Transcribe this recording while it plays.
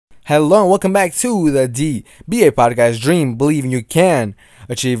Hello and welcome back to the DBA podcast. Dream, believe, and you can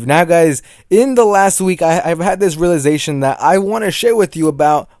achieve. Now, guys, in the last week, I've had this realization that I want to share with you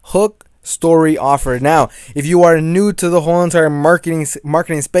about hook, story, offer. Now, if you are new to the whole entire marketing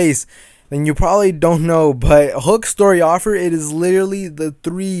space, then you probably don't know, but hook, story, offer, it is literally the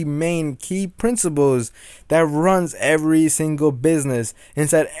three main key principles that runs every single business.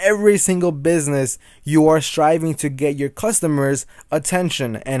 Inside every single business, you are striving to get your customers'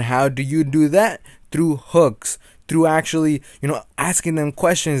 attention. And how do you do that? Through hooks, through actually, asking them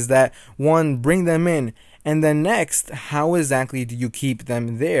questions that, one, bring them in. And then next, how exactly do you keep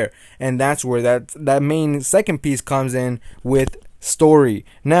them there? And that's where that main second piece comes in with story.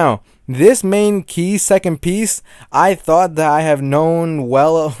 Now, this main key second piece, I thought that I have known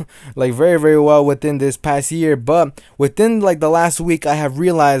well, like very, very well within this past year. But within like the last week, I have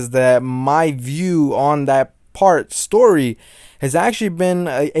realized that my view on that part, story, has actually been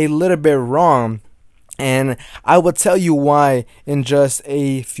a little bit wrong. And I will tell you why in just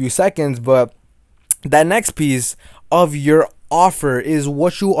a few seconds. But that next piece of your offer is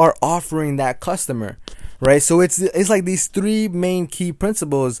what you are offering that customer. Right, so it's like these three main key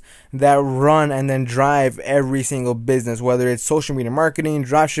principles that run and then drive every single business, whether it's social media marketing,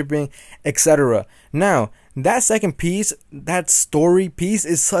 dropshipping, etc. Now, that second piece, that story piece,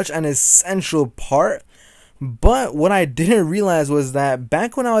 is such an essential part. But what I didn't realize was that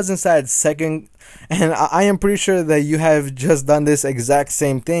back when I was inside second, and I am pretty sure that you have just done this exact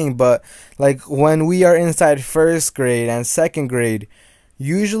same thing, but like when we are inside first grade and second grade,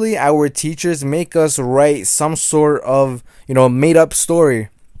 usually our teachers make us write some sort of, made up story.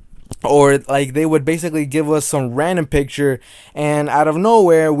 Or like they would basically give us some random picture, and out of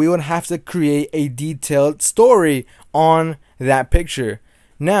nowhere we would have to create a detailed story on that picture.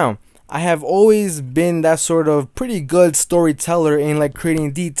 Now, I have always been that sort of pretty good storyteller in like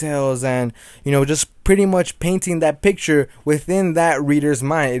creating details and, just pretty much painting that picture within that reader's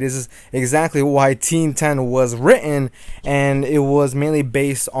mind. It is exactly why Teen 10 was written, and it was mainly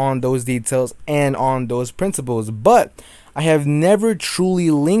based on those details and on those principles. But I have never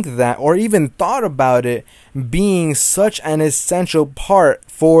truly linked that or even thought about it being such an essential part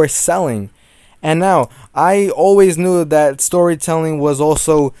for selling. And now, I always knew that storytelling was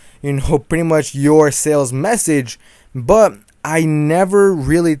also, pretty much your sales message, but I never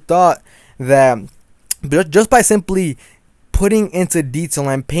really thought that just by simply putting into detail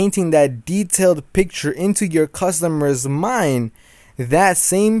and painting that detailed picture into your customer's mind, that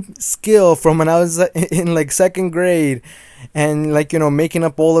same skill from when I was in like second grade and making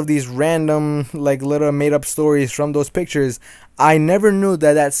up all of these random like little made up stories from those pictures, I never knew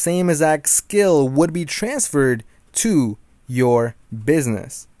that same exact skill would be transferred to your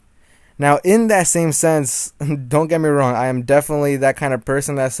business. Now, in that same sense, don't get me wrong, I am definitely that kind of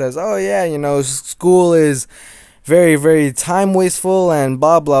person that says, oh yeah, school is very, very time wasteful and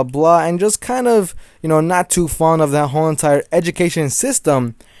blah, blah, blah, and just kind of, not too fond of that whole entire education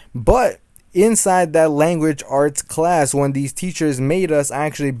system. But inside that language arts class, when these teachers made us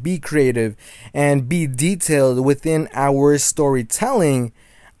actually be creative and be detailed within our storytelling,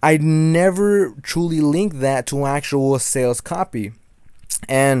 I never truly linked that to actual sales copy.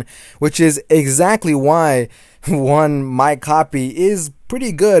 And which is exactly why my copy is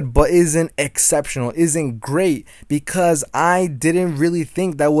pretty good but isn't exceptional, isn't great, because I didn't really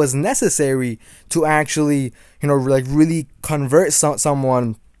think that was necessary to actually really convert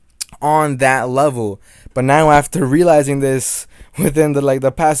someone on that level. But now, after realizing this within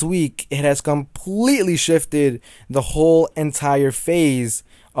the past week, it has completely shifted the whole entire phase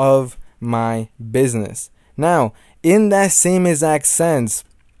of my business. Now, in that same exact sense,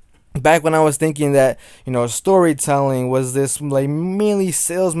 back when I was thinking that, storytelling was this like mainly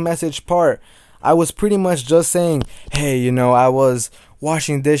sales message part, I was pretty much just saying, hey, I was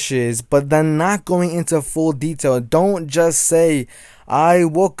washing dishes, but then not going into full detail. Don't just say, I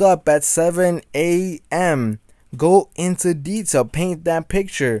woke up at 7 a.m. Go into detail. Paint that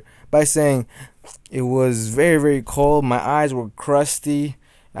picture by saying, it was very, very cold. My eyes were crusty.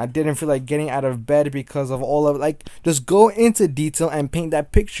 I didn't feel like getting out of bed because of all of just go into detail and paint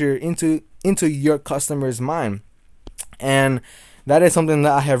that picture into your customer's mind. And that is something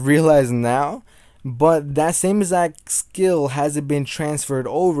that I have realized now. But that same exact skill hasn't been transferred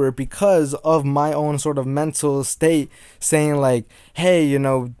over because of my own sort of mental state saying like, hey, you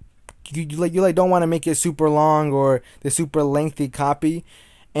don't want to make it super long or the super lengthy copy.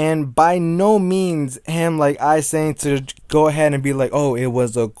 And by no means am I saying to go ahead and be like, oh, it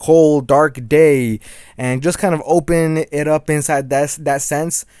was a cold, dark day, and just kind of open it up inside that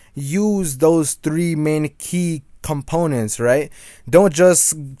sense. Use those three main key components, right? Don't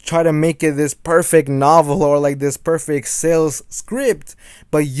just try to make it this perfect novel or like this perfect sales script,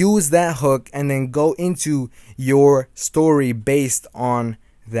 but use that hook and then go into your story based on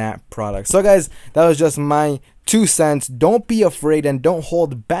that product. So guys, that was just my 2 cents. Don't be afraid and don't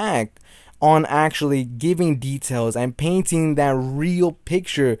hold back on actually giving details and painting that real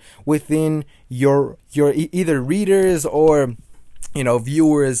picture within your either readers or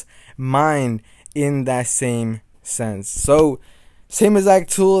viewers mind in that same sense. So same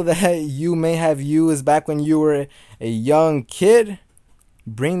exact tool that you may have used back when you were a young kid,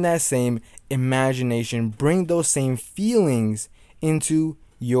 bring that same imagination, bring those same feelings into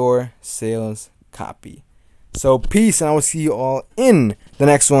your sales copy. So peace, and I will see you all in the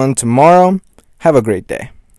next one tomorrow. Have a great day.